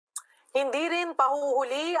Hindi rin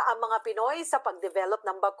pahuhuli ang mga Pinoy sa pag-develop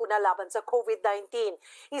ng bakuna laban sa COVID-19.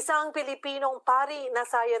 Isang Pilipinong pari na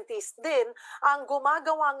scientist din ang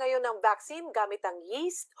gumagawa ngayon ng vaccine gamit ang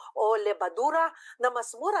yeast o lebadura na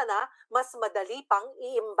mas mura na, mas madali pang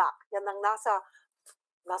iimbak. Yan ang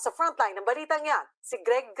nasa frontline ng balitang yan, si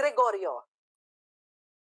Greg Gregorio.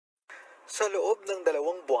 Sa loob ng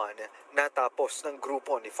 2 buwan, natapos ng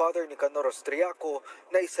grupo ni Father Nicanor Austriaco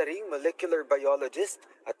na isa ring molecular biologist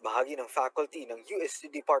at bahagi ng faculty ng UST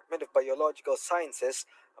Department of Biological Sciences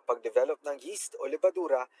ang pag-develop ng yeast o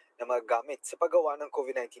lebadura na magagamit sa paggawa ng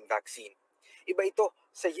COVID-19 vaccine. Iba ito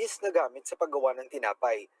sa yeast na gamit sa paggawa ng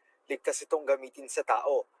tinapay. Ligtas itong gamitin sa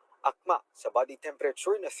tao, akma sa body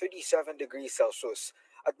temperature na 37 degrees Celsius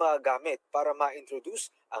at magagamit para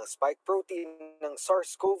ma-introduce ang spike protein ng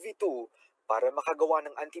SARS-CoV-2 para makagawa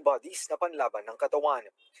ng antibodies na panlaban ng katawan.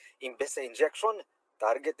 Imbes na injection,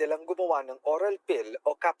 target nilang gumawa ng oral pill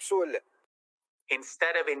o capsule.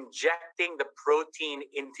 Instead of injecting the protein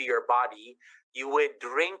into your body, you would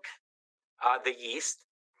drink the yeast,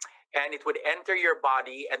 and it would enter your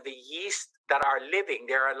body, and the yeast that are living,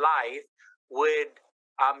 they're alive, would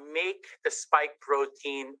make the spike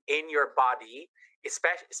protein in your body,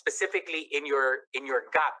 specifically in your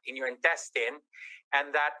gut, in your intestine,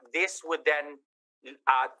 and that this would then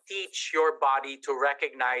teach your body to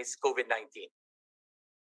recognize COVID-19.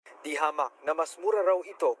 Di hamak na mas mura raw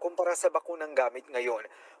ito kumpara sa bakunang gamit ngayon.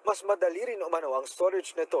 Mas madali rin umano ang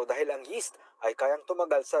storage nito dahil ang yeast ay kayang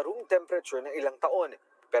tumagal sa room temperature ng ilang taon.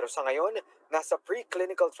 Pero sa ngayon, nasa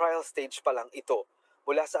pre-clinical trial stage pa lang ito.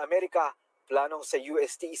 Mula sa Amerika, planong sa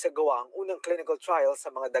UST isagawa ang unang clinical trial sa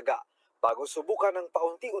mga daga bago subukan ng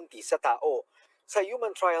paunti-unti sa tao. Sa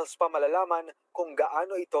human trials pa malalaman kung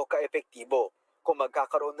gaano ito kaepektibo, kung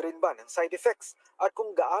magkakaroon rin ba ng side effects, at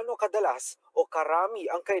kung gaano kadalas o karami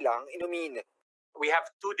ang kailangang inumin. We have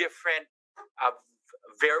 2 different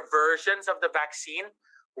versions of the vaccine,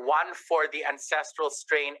 one for the ancestral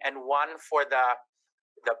strain and one for the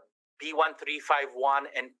B1351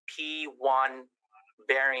 and P1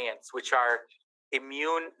 variants, which are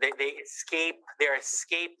immune, they're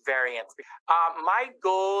escape variants. My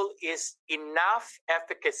goal is enough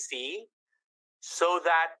efficacy so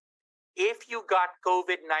that if you got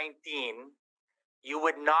COVID-19, you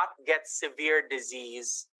would not get severe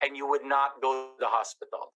disease and you would not go to the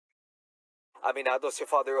hospital. Aminado si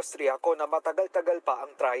Father Austriaco na matagal-tagal pa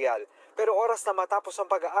ang trial, pero oras na matapos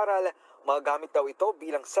ang pag-aaral, magagamit daw ito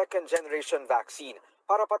bilang second-generation vaccine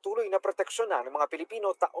para patuloy na proteksyonan ng mga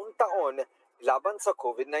Pilipino taon-taon laban sa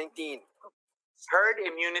COVID-19. Herd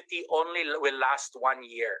immunity only will last 1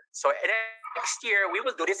 year. So next year, we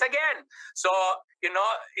will do this again. So,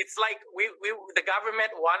 it's like the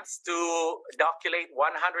government wants to inoculate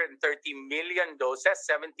 130 million doses,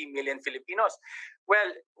 70 million Filipinos.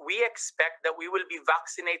 Well, we expect that we will be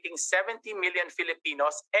vaccinating 70 million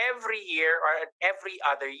Filipinos every year or every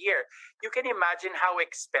other year. You can imagine how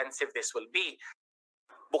expensive this will be.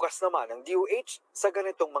 Bukas naman ang DOH sa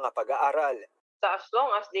ganitong mga pag-aaral. So as long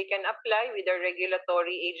as they can apply with the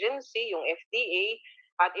regulatory agency, yung FDA,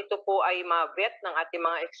 at ito po ay ma-vet ng ating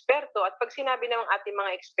mga eksperto, at pag sinabi ng ating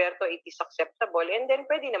mga eksperto it is acceptable, and then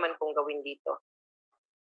pwede naman pong gawin dito.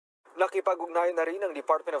 Nakipag-ugnayan na rin ang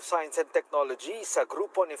Department of Science and Technology sa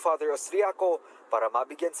grupo ni Father Austriaco para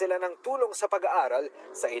mabigyan sila ng tulong sa pag-aaral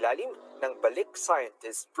sa ilalim ng Balik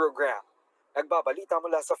Scientist Program. Nagbabalita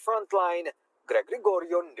mula sa Frontline, Greg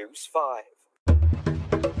Gregorio, News 5.